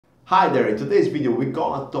Hi there, in today's video we're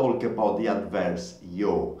gonna talk about the adverse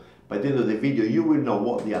yaw. By the end of the video you will know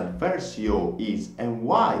what the adverse yaw is and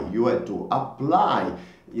why you have to apply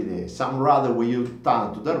some rudder when you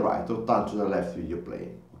turn to the right or turn to the left with your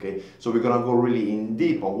plane. Okay, so we're gonna go really in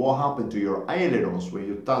deep on what happened to your ailerons when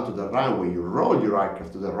you turn to the right, when you roll your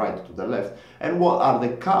aircraft to the right or to the left, and what are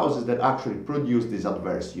the causes that actually produce this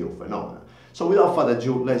adverse yaw phenomenon. So without further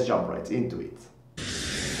ado, let's jump right into it.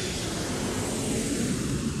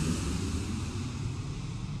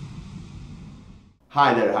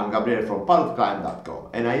 Hi there, I'm Gabriele from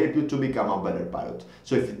PILOTCLIMB.com and I help you to become a better pilot.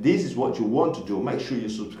 So if this is what you want to do, make sure you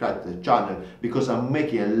subscribe to the channel because I'm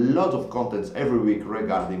making a lot of contents every week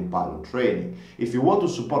regarding pilot training. If you want to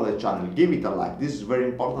support the channel, give it a like. This is very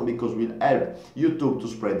important because it will help YouTube to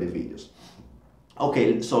spread the videos.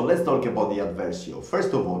 Okay, so let's talk about the adverse yaw.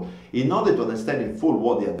 First of all, in order to understand in full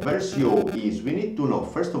what the adverse yaw is, we need to know,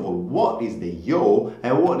 first of all, what is the yaw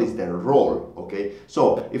and what is the roll, okay?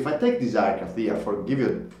 So, if I take this aircraft here,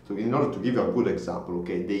 in order to give you a good example,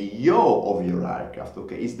 okay, the yaw of your aircraft,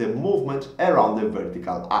 okay, is the movement around the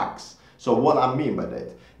vertical axis. So what I mean by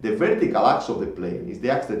that, the vertical axis of the plane is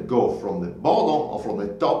the axis that goes from the bottom or from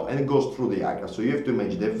the top and it goes through the aircraft. So you have to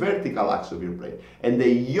imagine the vertical axis of your plane. And the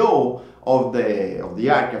yaw of the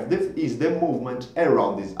aircraft is the movement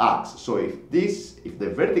around this axis. So if the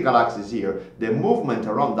vertical axis is here, the movement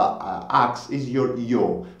around that axis is your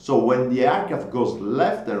yaw. So when the aircraft goes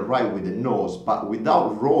left and right with the nose, but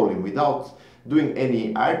without rolling, without doing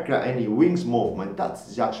any wings movement,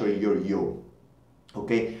 that's actually your yaw.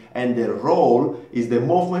 Okay, and the roll is the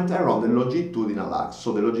movement around the longitudinal axis.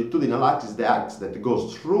 So the longitudinal axis is the axis that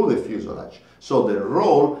goes through the fuselage. So the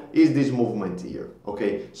roll is this movement here.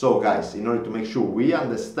 Okay, so guys, in order to make sure we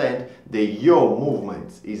understand, the yaw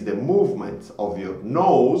movement is the movement of your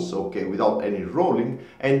nose, okay, without any rolling,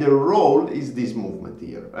 and the roll is this movement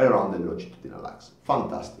here around the longitudinal axis.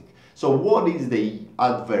 Fantastic. So what is the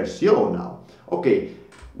adverse yaw now? Okay,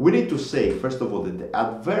 we need to say, first of all, that the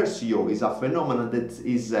adverse yaw is a phenomenon that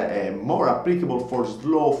is more applicable for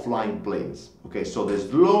slow flying planes. Okay, so the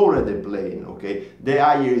slower the plane, okay, the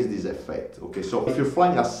higher is this effect. Okay, so if you're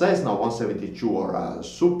flying a Cessna 172 or a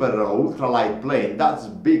super ultralight plane, that's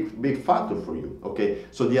big factor for you. Okay,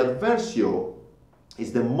 so the adverse yaw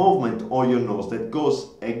is the movement on your nose that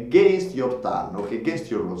goes against your turn, okay, against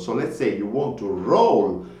your roll. So let's say you want to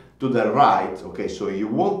roll to the right, okay, so you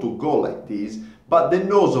want to go like this, but the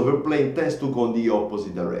nose of your plane tends to go in the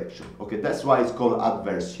opposite direction. Okay, that's why it's called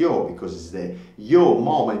adverse yaw, because it's the yaw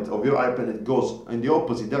moment of your airplane that goes in the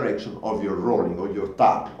opposite direction of your rolling or your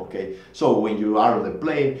turn. Okay, so when you are on the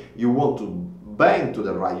plane, you want to bang to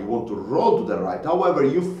the right, you want to roll to the right. However,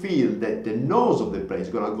 you feel that the nose of the plane is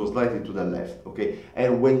going to go slightly to the left. Okay,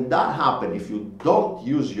 and when that happens, if you don't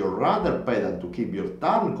use your rudder pedal to keep your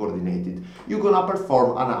turn coordinated, you're going to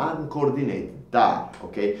perform an uncoordinated turn.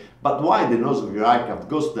 Okay, but why the nose of your aircraft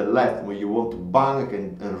goes to the left when you want to bang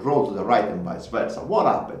and roll to the right and vice versa? What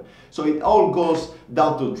happened? So it all goes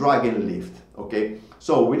down to drag and lift. Okay,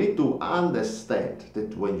 so we need to understand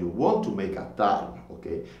that when you want to make a turn,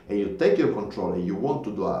 okay, and you take your control and you want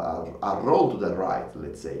to do a roll to the right,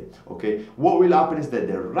 let's say, okay, what will happen is that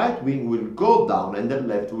the right wing will go down and the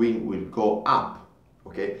left wing will go up.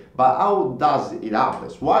 Okay, but how does it happen?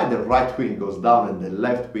 Why the right wing goes down and the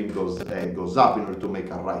left wing goes up in order to make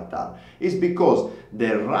a right turn? It's because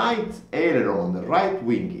the right aileron on the right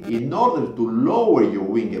wing, in order to lower your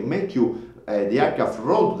wing and make you the aircraft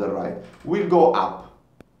roll to the right, will go up,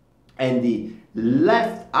 and the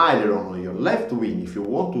left aileron on your left wing, if you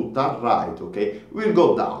want to turn right, okay, will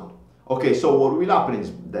go down. Okay, so what will happen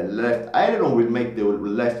is the left aileron will make the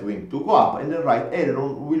left wing to go up and the right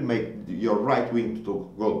aileron will make your right wing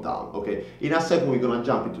to go down. Okay, in a second we're gonna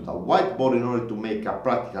jump into the whiteboard in order to make a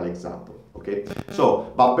practical example. Okay,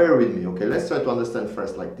 so but bear with me. Okay, let's try to understand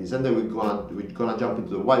first like this, and then we're gonna jump into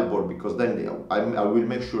the whiteboard, because then I will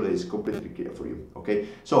make sure that it's completely clear for you. Okay,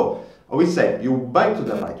 so we said you bang to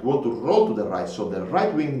the right, you want to roll to the right, so the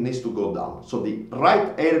right wing needs to go down, so the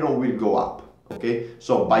right aileron will go up. Okay,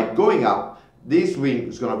 so by going up, this wing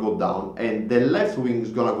is gonna go down and the left wing is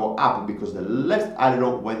gonna go up because the left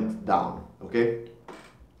aileron went down. Okay,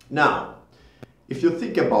 now if you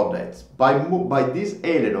think about that, by these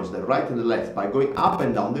ailerons, the right and the left, by going up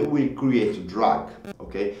and down, they will create drag.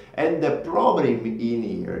 Okay, and the problem in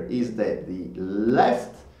here is that the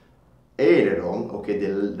left aileron, okay,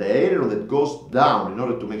 the aileron that goes down in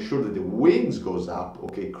order to make sure that the wings goes up,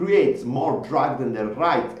 okay, creates more drag than the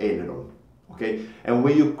right aileron. Okay, and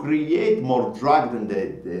when you create more drag than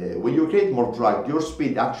your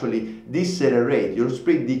speed actually decelerates, your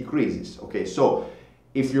speed decreases. Okay, so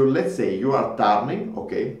if you, let's say you are turning,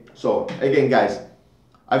 okay, so again guys,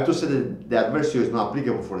 I have to say that the adverse yaw is not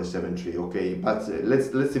applicable for the 7.3, okay, but let's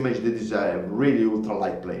imagine that this is a really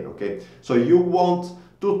ultralight plane, okay, so you want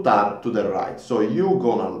to turn to the right, so you're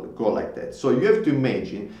gonna go like that. So you have to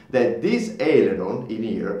imagine that this aileron in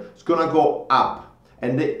here is gonna go up,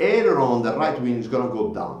 and the aileron on the right wing is gonna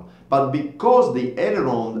go down. But because the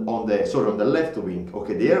aileron on the left wing,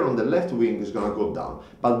 okay, the aileron on the left wing is gonna go down.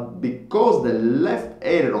 But because the left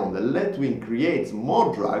aileron, the left wing creates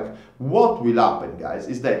more drag, what will happen, guys,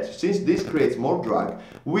 is that since this creates more drag,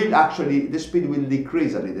 the speed will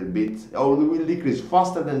decrease a little bit, or will decrease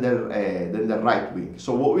faster than the right wing.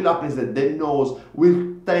 So what will happen is that the nose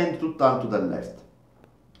will tend to turn to the left,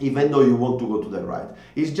 even though you want to go to the right.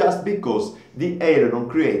 It's just because the aileron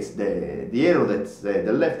creates the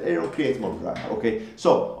left aileron creates more drag, okay?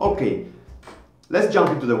 So, okay, let's jump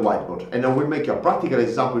into the whiteboard, and I will make a practical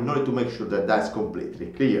example in order to make sure that that's completely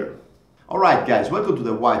clear. Alright guys, welcome to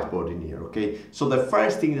the whiteboard in here, okay? So the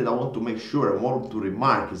first thing that I want to make sure and want to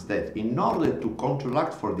remark is that in order to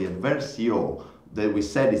contract for the adverse yaw, that we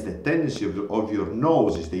said is the tendency of your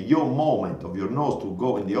nose, is the yaw moment of your nose to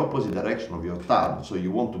go in the opposite direction of your turn. So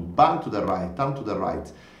you want to bang to the right, turn to the right,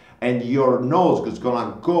 and your nose is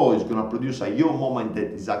gonna produce a yaw moment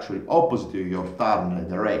that is actually opposite to your turn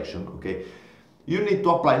direction, okay? You need to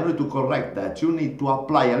apply, in order to correct that, you need to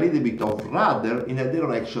apply a little bit of rudder in the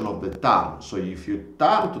direction of the turn. So if you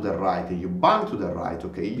turn to the right and you bang to the right,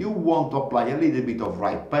 okay, you want to apply a little bit of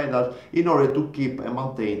right pedal in order to keep and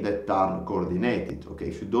maintain the turn coordinated, okay?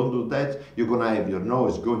 If you don't do that, you're gonna have your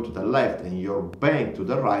nose going to the left and your bang to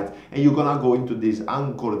the right, and you're gonna go into this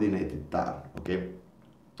uncoordinated turn, okay?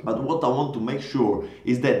 But what I want to make sure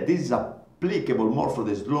is that this is applicable more for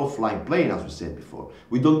the slow flying plane, as we said before.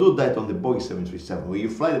 We don't do that on the Boeing 737. When you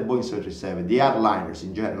fly the Boeing 737, the airliners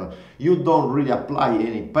in general, you don't really apply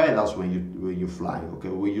any pedals when you fly, okay?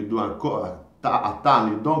 When you do a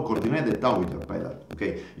turn, you don't coordinate the turn with your pedal,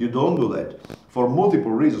 okay? You don't do that for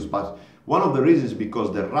multiple reasons, but one of the reasons is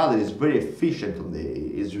because the rudder is very efficient on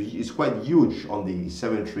is quite huge on the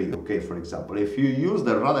 7.3, okay, for example. If you use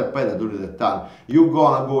the rudder pedal during the turn, you're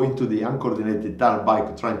gonna go into the uncoordinated turn by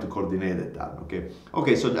trying to coordinate the turn, okay?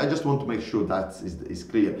 Okay, so I just want to make sure that is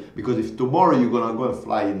clear, because if tomorrow you're gonna go and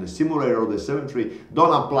fly in the simulator of the 7.3,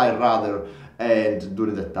 don't apply rudder and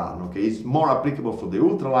during the turn, okay? It's more applicable for the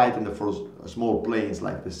ultralight and for small planes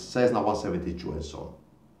like the Cessna 172 and so on.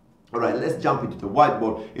 Alright, let's jump into the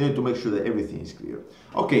whiteboard in order to make sure that everything is clear.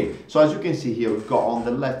 Okay, so as you can see here, we've got on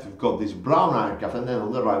the left, we've got this brown aircraft, and then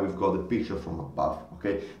on the right, we've got the picture from above,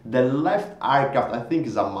 okay? The left aircraft, I think,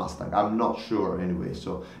 is a Mustang. I'm not sure anyway,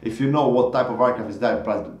 so if you know what type of aircraft is that,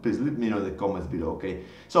 please let me know in the comments below, okay?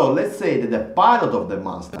 So let's say that the pilot of the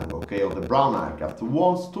Mustang, okay, of the brown aircraft,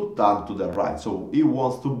 wants to turn to the right, so he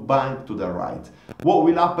wants to bang to the right. What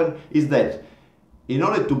will happen is that in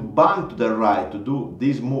order to bang to the right, to do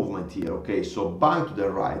this movement here, okay, so bang to the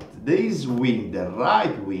right, this wing, the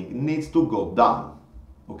right wing, needs to go down,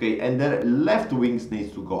 okay, and the left wings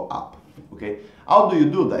needs to go up, okay. How do you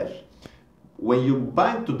do that? When you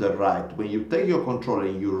bang to the right, when you take your controller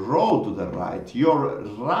and you roll to the right, your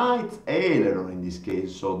right aileron in this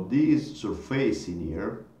case, so this surface in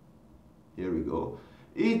here we go,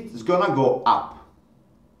 it's gonna go up,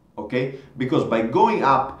 okay, because by going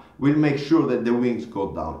up, we'll make sure that the wings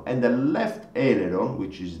go down, and the left aileron,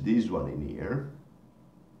 which is this one in here,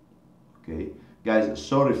 okay, guys,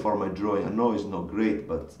 sorry for my drawing, I know it's not great,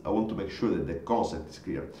 but I want to make sure that the concept is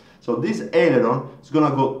clear. So this aileron is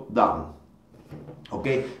gonna go down,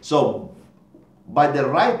 okay, so by the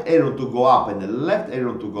right aileron to go up and the left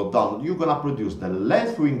aileron to go down, you're gonna produce the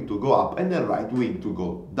left wing to go up and the right wing to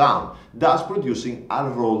go down, thus producing a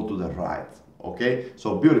roll to the right. Okay,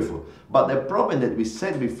 so beautiful. But the problem that we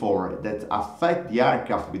said before that affect the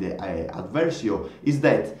aircraft with the adverse yaw is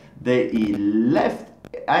that the left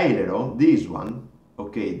aileron, this one,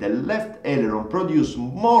 okay, the left aileron produce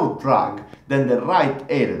more drag than the right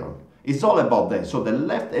aileron. It's all about that. So the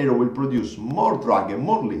left aileron will produce more drag and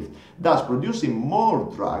more lift, thus producing more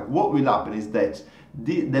drag. What will happen is that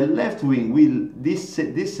the left wing will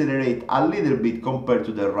decelerate a little bit compared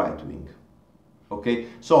to the right wing. Okay,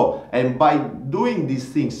 so, and by doing these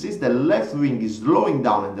things, since the left wing is slowing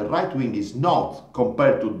down and the right wing is not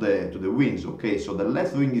compared to the wings, okay, so the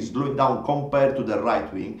left wing is slowing down compared to the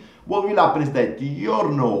right wing, what will happen is that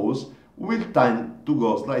your nose will tend to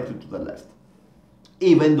go slightly to the left,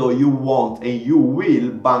 even though you want and you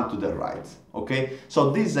will bang to the right, okay? So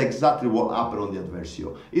this is exactly what happened on the adverse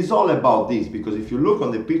yaw. It's all about this, because if you look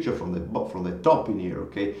on the picture from the top in here,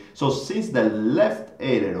 okay, so since the left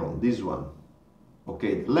aileron, this one,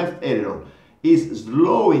 okay, left aileron is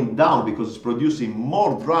slowing down because it's producing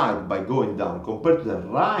more drag by going down compared to the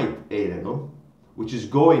right aileron, which is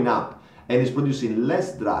going up and is producing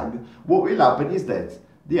less drag, what will happen is that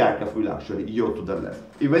the aircraft will actually yaw to the left,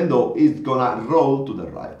 even though it's gonna roll to the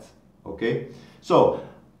right. Okay, so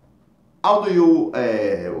how do you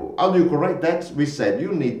correct that? We said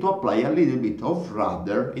you need to apply a little bit of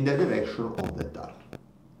rudder in the direction of the turn.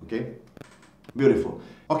 Okay, beautiful.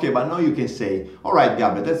 Okay, but now you can say, all right,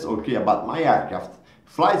 Gabriel, that's all clear, but my aircraft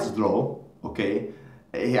flies slow. Okay,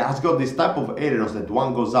 it has got this type of ailerons that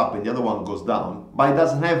one goes up and the other one goes down, but it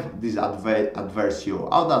doesn't have this adverse yaw.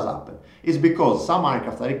 How does that happen? It's because some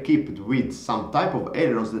aircraft are equipped with some type of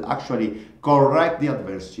ailerons that actually correct the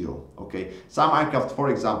adverse yaw. Okay, some aircraft, for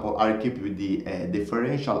example, are equipped with the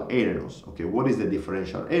differential ailerons. Okay, what is the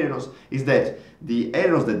differential ailerons? Is that the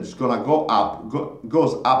ailerons that is gonna go up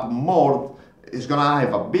goes up more. It's gonna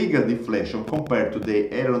have a bigger deflection compared to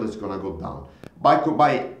the aileron that's gonna go down.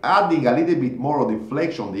 By adding a little bit more of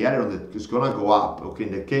deflection, the aileron that is gonna go up. Okay,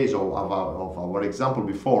 in the case of our example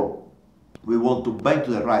before, we want to bend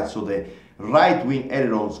to the right, so the right wing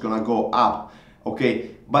aileron is gonna go up.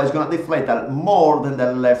 Okay, but it's gonna deflate more than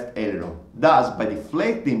the left aileron. Thus, by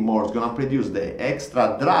deflecting more, it's gonna produce the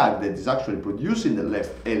extra drag that is actually producing the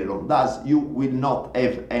left aileron. Thus, you will not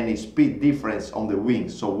have any speed difference on the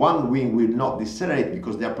wings. So one wing will not decelerate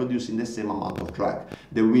because they are producing the same amount of drag.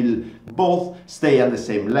 They will both stay at the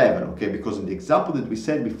same level. Okay, because in the example that we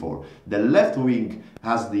said before, the left wing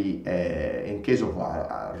has the, in case of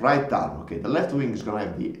a right turn, okay, the left wing is gonna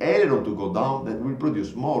have the aileron to go down that will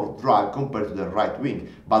produce more drag compared to the right wing.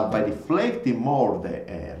 But by deflecting more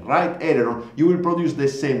the right aileron, you will produce the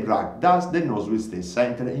same drag. Thus, the nose will stay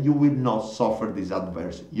centered and you will not suffer this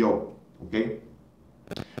adverse yaw. Okay?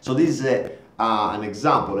 So this is an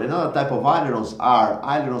example. Another type of ailerons are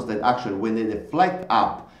ailerons that actually, when they deflect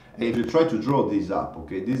up, and if you try to draw this up,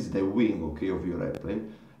 okay, this is the wing, okay, of your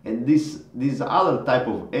airplane. And this other type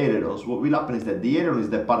of ailerons, what will happen is that the aileron is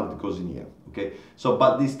the part that goes in here. Okay? So,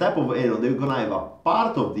 but this type of aileron, they're gonna have a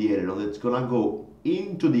part of the aileron that's gonna go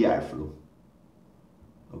into the airflow.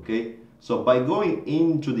 Okay, so by going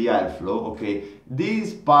into the airflow, okay,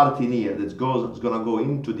 this part in here that's gonna go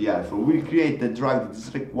into the airflow will create the drag that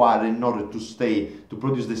is required in order to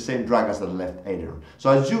produce the same drag as the left aileron.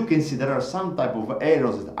 So as you can see, there are some type of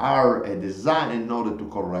ailerons that are designed in order to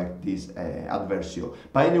correct this adverse yaw.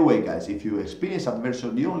 But anyway, guys, if you experience adverse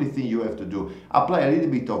yaw, the only thing you have to do, apply a little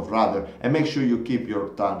bit of rudder and make sure you keep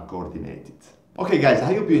your turn coordinated. Okay guys,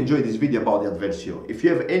 I hope you enjoyed this video about the adverse yaw. If you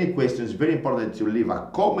have any questions, it's very important to leave a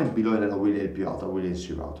comment below and I will help you out, I will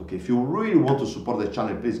answer you out. Okay, if you really want to support the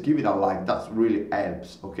channel, please give it a like, that really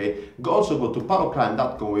helps. Okay, also go to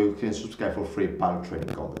PILOTCLIMB.com where you can subscribe for free pilot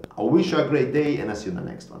training content. I wish you a great day and I'll see you in the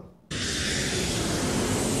next one.